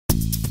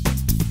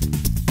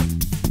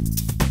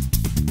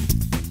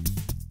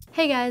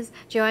Hey guys,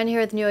 Joanne here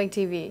with Newegg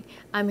TV.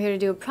 I'm here to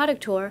do a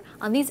product tour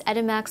on these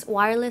EDIMAX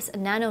wireless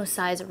nano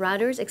size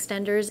routers,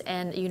 extenders,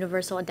 and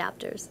universal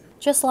adapters.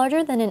 Just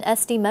larger than an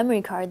SD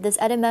memory card, this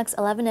EDIMAX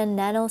 11N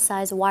nano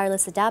size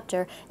wireless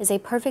adapter is a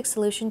perfect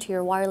solution to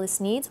your wireless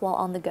needs while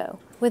on the go.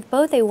 With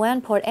both a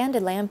WAN port and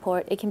a LAN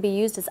port, it can be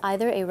used as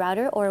either a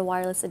router or a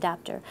wireless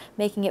adapter,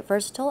 making it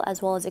versatile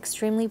as well as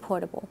extremely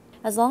portable.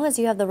 As long as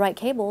you have the right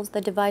cables,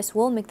 the device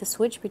will make the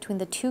switch between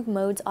the two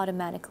modes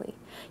automatically.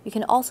 You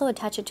can also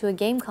attach it to a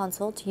game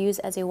console to use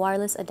as a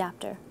wireless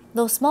adapter.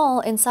 Though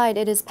small, inside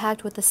it is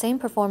packed with the same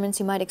performance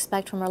you might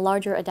expect from a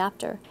larger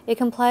adapter. It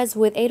complies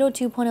with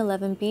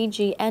 802.11b,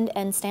 G, and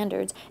N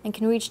standards and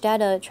can reach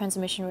data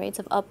transmission rates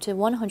of up to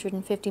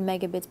 150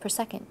 megabits per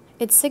second.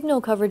 Its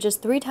signal coverage is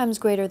 3 times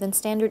greater than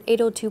standard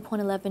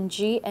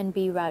 802.11g and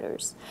B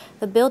routers.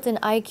 The built-in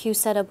IQ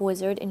setup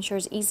wizard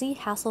ensures easy,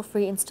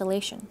 hassle-free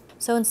installation.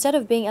 So instead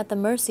of being at the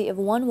mercy of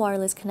one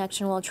wireless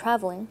connection while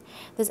traveling,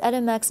 this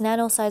EDIMAX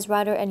nano-size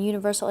router and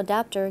universal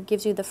adapter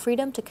gives you the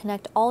freedom to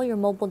connect all your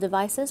mobile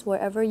devices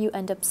wherever you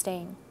end up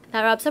staying.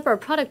 That wraps up our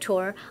product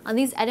tour on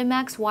these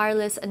EDIMAX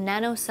wireless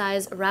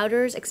nano-size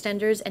routers,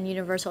 extenders, and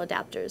universal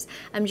adapters.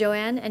 I'm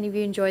Joanne, and if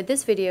you enjoyed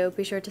this video,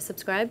 be sure to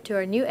subscribe to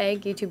our Newegg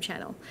YouTube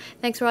channel.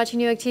 Thanks for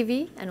watching Newegg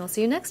TV, and we'll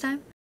see you next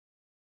time.